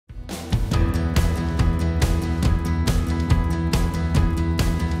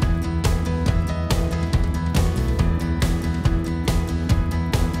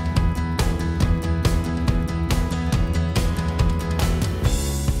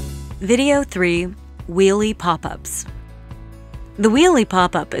Video 3. Wheelie Pop-ups. The wheelie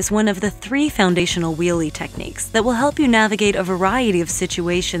pop-up is one of the 3 foundational wheelie techniques that will help you navigate a variety of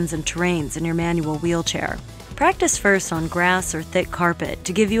situations and terrains in your manual wheelchair. Practice first on grass or thick carpet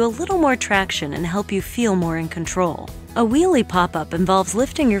to give you a little more traction and help you feel more in control. A wheelie pop-up involves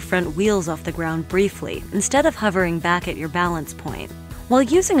lifting your front wheels off the ground briefly instead of hovering back at your balance point. While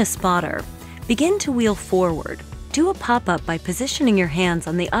using a spotter, begin to wheel forward. Do a pop-up by positioning your hands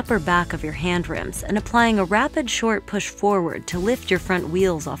on the upper back of your hand rims and applying a rapid short push forward to lift your front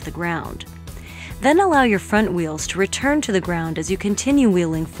wheels off the ground. Then allow your front wheels to return to the ground as you continue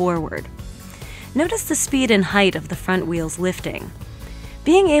wheeling forward. Notice the speed and height of the front wheels lifting.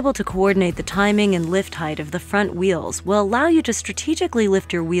 Being able to coordinate the timing and lift height of the front wheels will allow you to strategically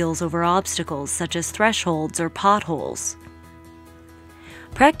lift your wheels over obstacles such as thresholds or potholes.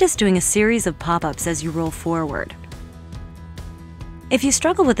 Practice doing a series of pop-ups as you roll forward. If you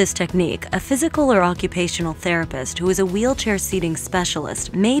struggle with this technique, a physical or occupational therapist who is a wheelchair seating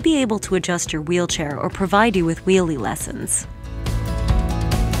specialist may be able to adjust your wheelchair or provide you with wheelie lessons.